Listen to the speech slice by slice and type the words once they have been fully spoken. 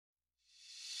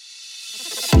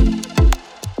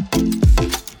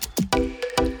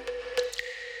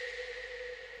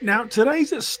Now,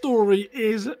 today's story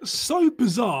is so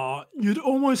bizarre, you'd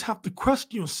almost have to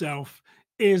question yourself,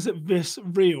 is this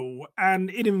real? And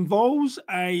it involves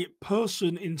a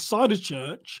person inside a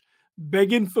church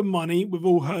begging for money. We've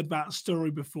all heard that story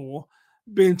before.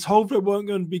 Being told they weren't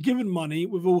going to be given money.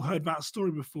 We've all heard that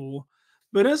story before.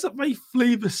 But as they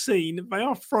flee the scene, they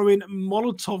are throwing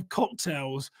Molotov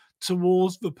cocktails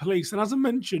towards the police. And as I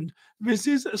mentioned, this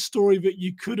is a story that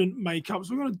you couldn't make up.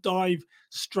 So we're going to dive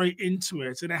straight into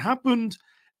it. And it happened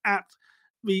at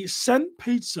the St.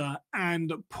 Peter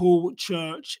and Paul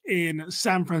Church in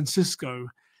San Francisco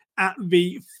at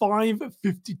the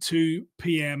 5:52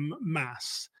 p.m.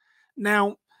 mass.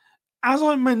 Now, as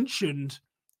I mentioned,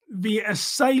 the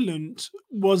assailant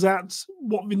was at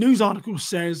what the news article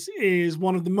says is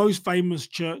one of the most famous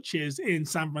churches in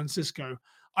San Francisco.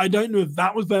 I don't know if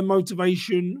that was their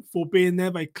motivation for being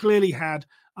there. They clearly had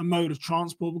a mode of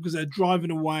transport because they're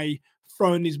driving away,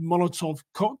 throwing these Molotov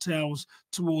cocktails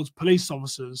towards police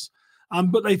officers.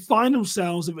 But they find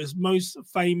themselves at this most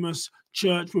famous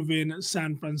church within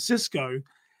San Francisco,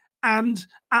 and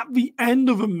at the end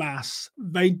of a mass,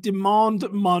 they demand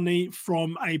money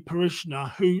from a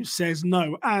parishioner who says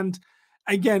no. And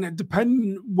again,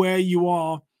 depending where you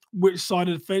are, which side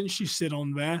of the fence you sit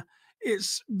on there,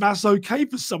 that's okay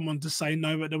for someone to say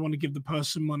no, that they want to give the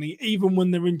person money, even when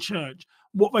they're in church.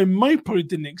 What they most probably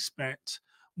didn't expect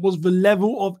was the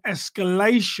level of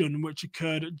escalation which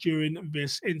occurred during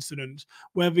this incident,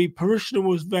 where the parishioner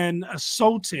was then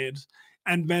assaulted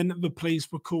and then the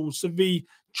police were called. So the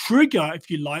trigger, if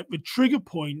you like, the trigger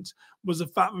point was the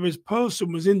fact that this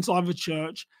person was inside the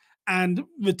church, and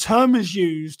the term is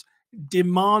used,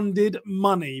 demanded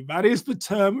money. That is the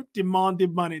term,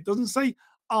 demanded money. It doesn't say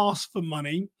ask for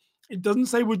money. It doesn't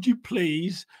say, would you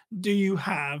please, do you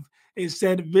have? It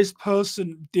said this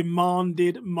person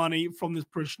demanded money from this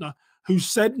parishioner who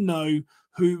said no,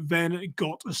 who then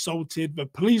got assaulted. The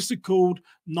police are called,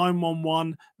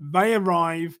 911, they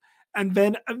arrive, and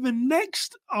then the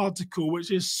next article,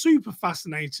 which is super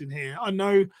fascinating here, I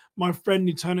know my friend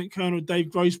Lieutenant Colonel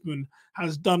Dave Grossman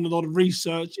has done a lot of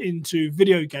research into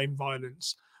video game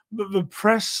violence, but the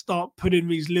press start putting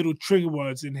these little trigger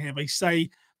words in here. They say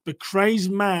the crazed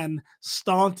man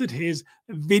started his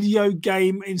video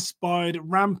game inspired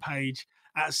rampage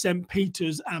at St.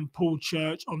 Peter's and Paul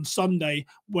Church on Sunday,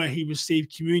 where he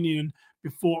received communion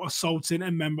before assaulting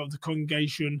a member of the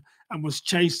congregation and was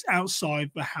chased outside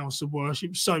the house of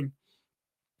worship. So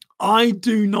I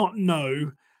do not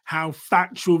know how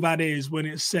factual that is when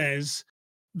it says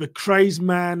the crazed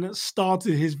man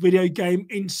started his video game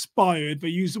inspired. They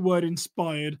use the word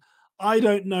inspired. I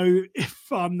don't know if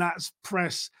that's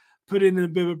press putting in a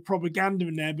bit of propaganda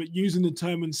in there, but using the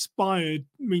term inspired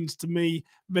means to me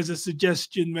there's a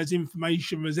suggestion, there's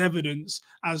information, there's evidence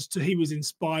as to he was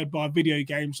inspired by a video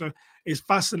game. So it's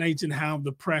fascinating how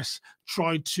the press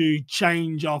tried to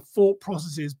change our thought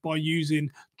processes by using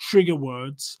trigger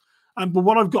words. But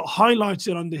what I've got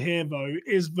highlighted under here, though,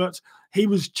 is that he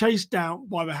was chased out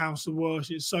by the house of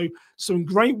worship. So some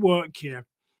great work here.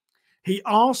 He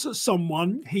asked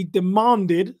someone, he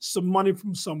demanded some money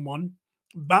from someone.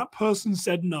 That person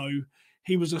said no.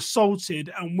 He was assaulted,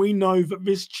 and we know that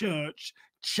this church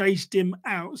chased him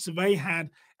out. So they had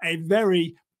a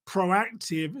very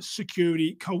proactive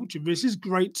security culture. This is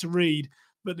great to read,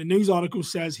 but the news article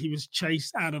says he was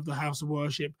chased out of the house of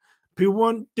worship.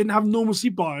 People didn't have normalcy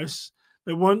bias.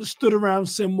 They weren't stood around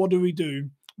saying, what do we do?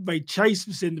 They chased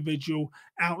this individual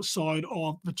outside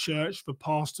of the church, the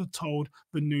pastor told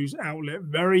the news outlet.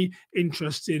 Very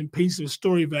interesting piece of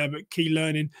story there, but key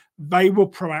learning. They were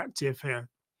proactive here.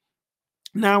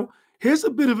 Now, here's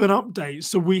a bit of an update.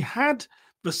 So we had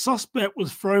the suspect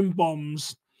was throwing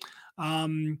bombs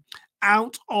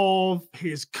out of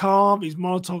his car, these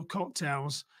Molotov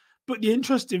cocktails. But the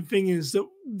interesting thing is that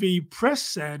the press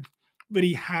said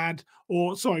that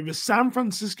the San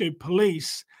Francisco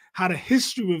police had a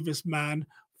history with this man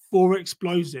for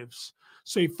explosives.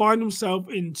 So he found himself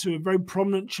into a very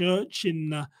prominent church in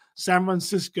the San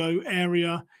Francisco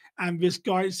area. And this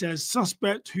guy says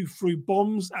suspect who threw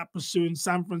bombs at pursuing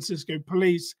San Francisco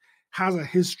police has a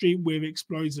history with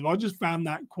explosives. I just found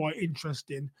that quite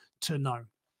interesting to know.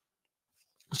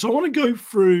 So I want to go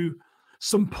through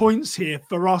some points here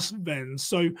for us then.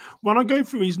 So when I go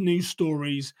through these news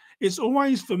stories, it's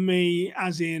always for me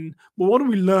as in, well, what do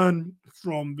we learn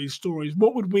from these stories?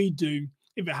 What would we do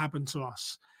if it happened to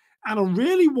us? And I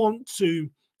really want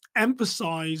to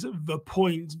emphasize the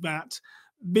point that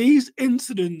these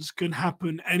incidents can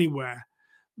happen anywhere.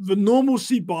 The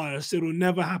normalcy bias, it will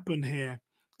never happen here.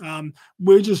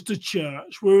 We're just a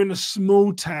church. We're in a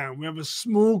small town. We have a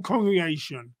small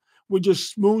congregation. We're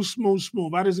just small, small, small.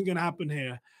 That isn't going to happen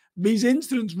here. These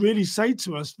incidents really say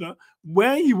to us that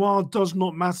where you are does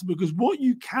not matter, because what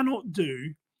you cannot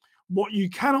do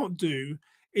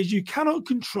is you cannot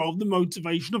control the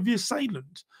motivation of the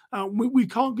assailant. We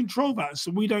can't control that.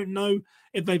 So we don't know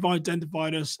if they've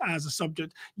identified us as a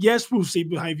subject. Yes, we'll see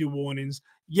behavior warnings.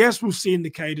 Yes, we'll see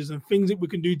indicators and things that we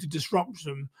can do to disrupt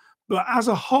them. But as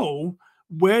a whole,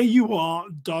 where you are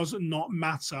does not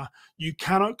matter. You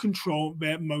cannot control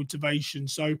their motivation.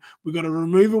 So we've got to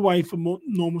remove away from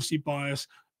normalcy bias.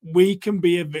 We can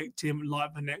be a victim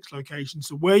like the next location.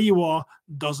 So where you are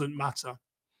doesn't matter.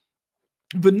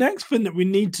 The next thing that we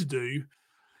need to do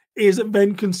is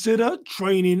then consider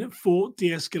training for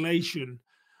de-escalation.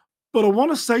 But I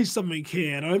want to say something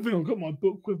here, and I don't think I've got my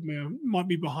book with me. It might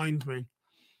be behind me.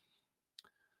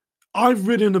 I've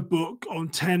written a book on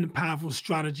 10 powerful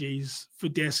strategies for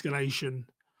de-escalation.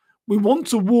 We want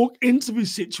to walk into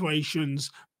these situations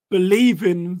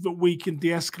believing that we can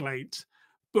de-escalate.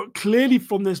 But clearly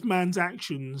from this man's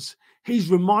actions, he's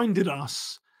reminded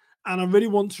us, and I really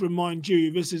want to remind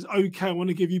you, this is okay. I want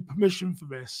to give you permission for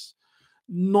this.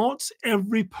 Not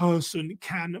every person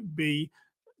can be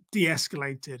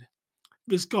de-escalated.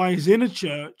 This guy is in a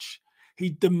church. He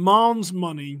demands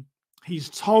money. He's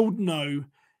told no.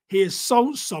 He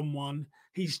assaults someone.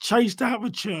 He's chased out of the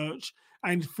church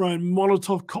and thrown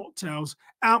Molotov cocktails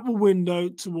out the window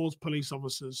towards police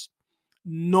officers.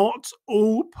 Not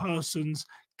all persons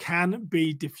can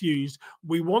be diffused.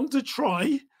 We want to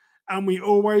try, and we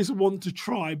always want to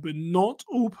try, but not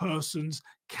all persons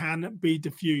can be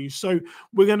diffused. So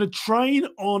we're going to train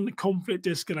on conflict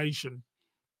escalation.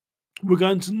 We're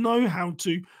going to know how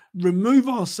to remove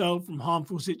ourselves from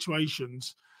harmful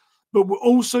situations, but we're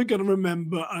also going to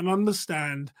remember and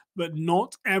understand that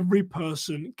not every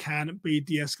person can be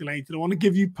de-escalated. I want to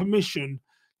give you permission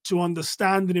to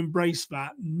understand and embrace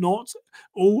that not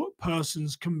all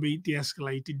persons can be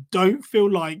de-escalated. Don't feel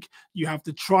like you have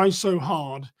to try so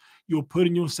hard. You're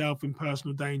putting yourself in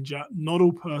personal danger. Not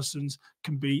all persons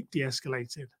can be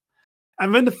de-escalated.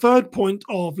 And then the third point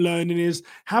of learning is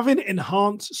having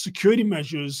enhanced security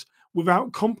measures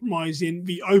without compromising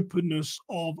the openness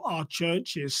of our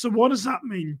churches. So, what does that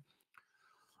mean?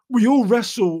 We all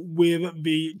wrestle with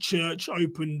the church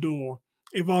open door.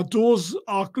 If our doors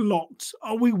are locked,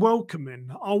 are we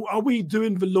welcoming? Are we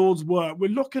doing the Lord's work? We're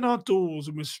locking our doors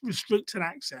and we're restricting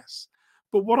access.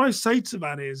 But what I say to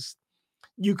that is,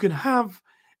 you can have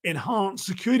enhanced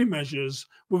security measures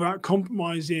without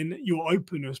compromising your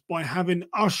openness by having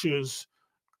ushers,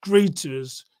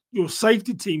 greeters, your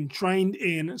safety team trained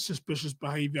in suspicious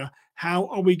behavior. How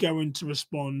are we going to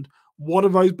respond? What are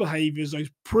those behaviors, those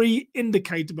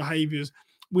pre-indicator behaviors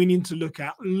we need to look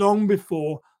at long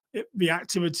before the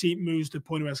activity moves to the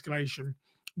point of escalation?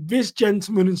 This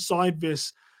gentleman inside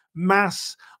this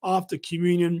mass after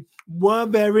communion, were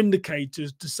there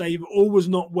indicators to say that all was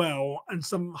not well and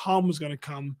some harm was going to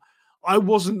come? I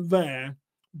wasn't there,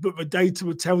 but the data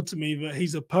would tell to me that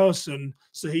he's a person,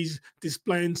 so he's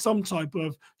displaying some type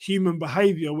of human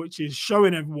behavior, which is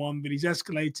showing everyone that he's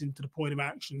escalating to the point of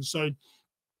action. So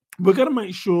we're going to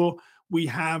make sure we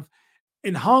have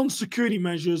enhanced security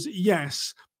measures,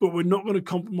 yes, but we're not going to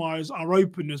compromise our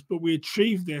openness. But we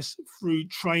achieve this through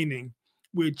training.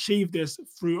 We achieve this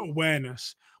through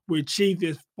awareness. We achieve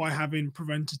this by having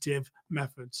preventative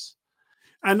methods.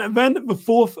 And then the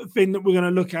fourth thing that we're going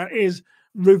to look at is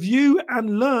review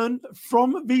and learn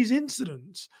from these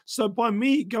incidents. So by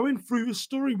me going through the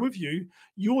story with you,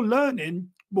 you're learning,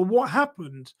 well, what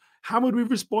happened? How would we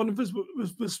respond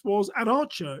if this was at our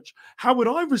church? How would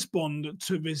I respond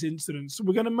to this incident? So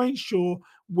we're going to make sure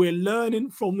we're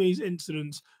learning from these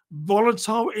incidents.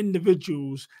 Volatile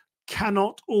individuals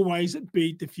cannot always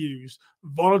be diffused.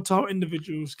 Volatile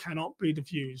individuals cannot be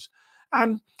diffused.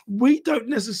 And we don't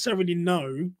necessarily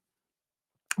know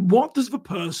what does the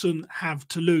person have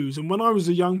to lose. And when I was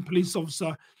a young police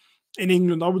officer in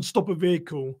England, I would stop a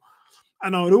vehicle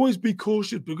and I would always be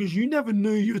cautious because you never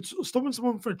knew you were stopping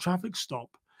someone for a traffic stop,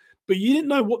 but you didn't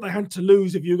know what they had to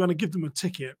lose if you were going to give them a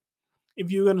ticket,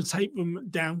 if you were going to take them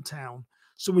downtown.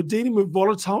 So we're dealing with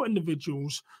volatile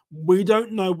individuals. We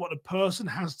don't know what the person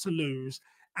has to lose.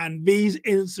 And these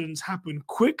incidents happen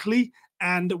quickly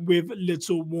and with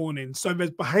little warning. So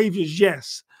there's behaviors,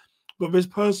 yes, but this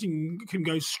person can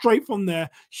go straight from their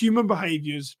human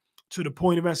behaviors to the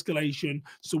point of escalation.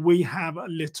 So we have a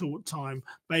little time.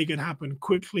 They can happen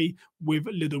quickly with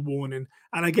little warning.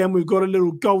 And again, we've got a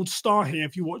little gold star here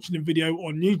if you're watching the video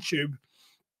on YouTube.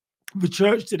 The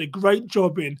church did a great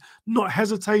job in not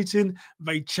hesitating.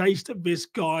 They chased this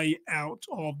guy out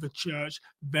of the church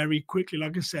very quickly.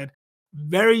 Like I said,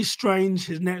 very strange.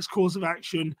 His next course of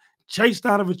action chased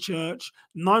out of a church,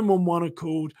 911 are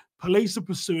called, police are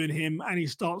pursuing him, and he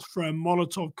starts throwing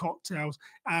Molotov cocktails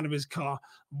out of his car.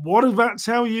 What does that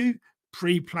tell you?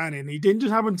 Pre-planning. He didn't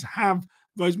just happen to have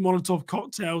those Molotov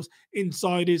cocktails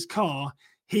inside his car.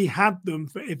 He had them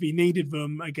for if he needed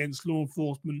them against law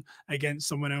enforcement, against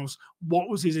someone else. What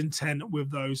was his intent with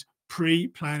those?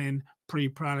 Pre-planning,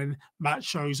 pre-planning. That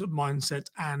shows mindset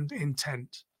and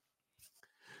intent.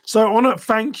 So I want to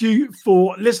thank you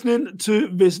for listening to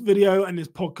this video and this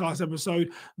podcast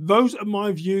episode. Those are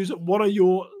my views. What are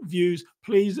your views?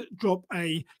 Please drop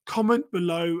a comment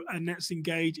below and let's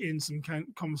engage in some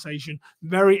conversation.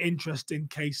 Very interesting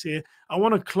case here. I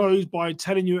want to close by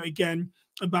telling you again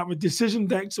about the decision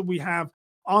decks that we have.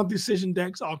 Our decision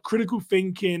decks are critical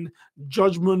thinking,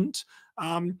 judgment.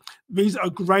 These are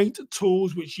great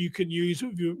tools which you can use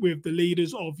with the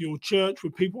leaders of your church,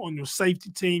 with people on your safety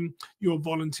team, your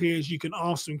volunteers. You can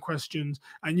ask them questions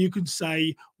and you can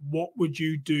say, what would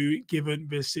you do given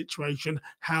this situation?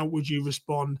 How would you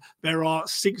respond? There are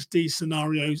 60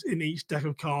 scenarios in each deck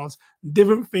of cards,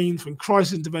 different themes from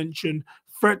crisis intervention,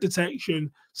 threat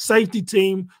detection, safety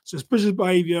team, suspicious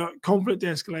behavior, conflict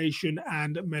escalation,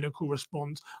 and medical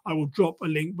response. I will drop a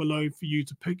link below for you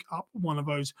to pick up one of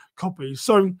those copies.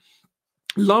 So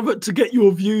love it to get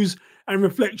your views and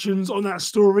reflections on that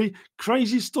story.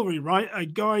 Crazy story, right? A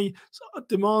guy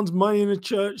demands money in a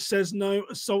church, says no,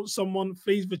 assaults someone,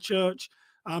 flees the church,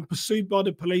 pursued by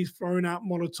the police, throwing out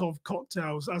Molotov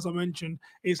cocktails. As I mentioned,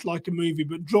 it's like a movie,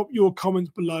 but drop your comments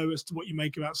below as to what you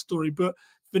make of that story. But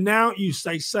for now, you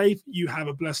stay safe. You have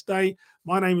a blessed day.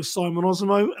 My name is Simon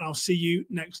Osimo, and I'll see you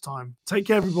next time. Take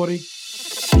care, everybody.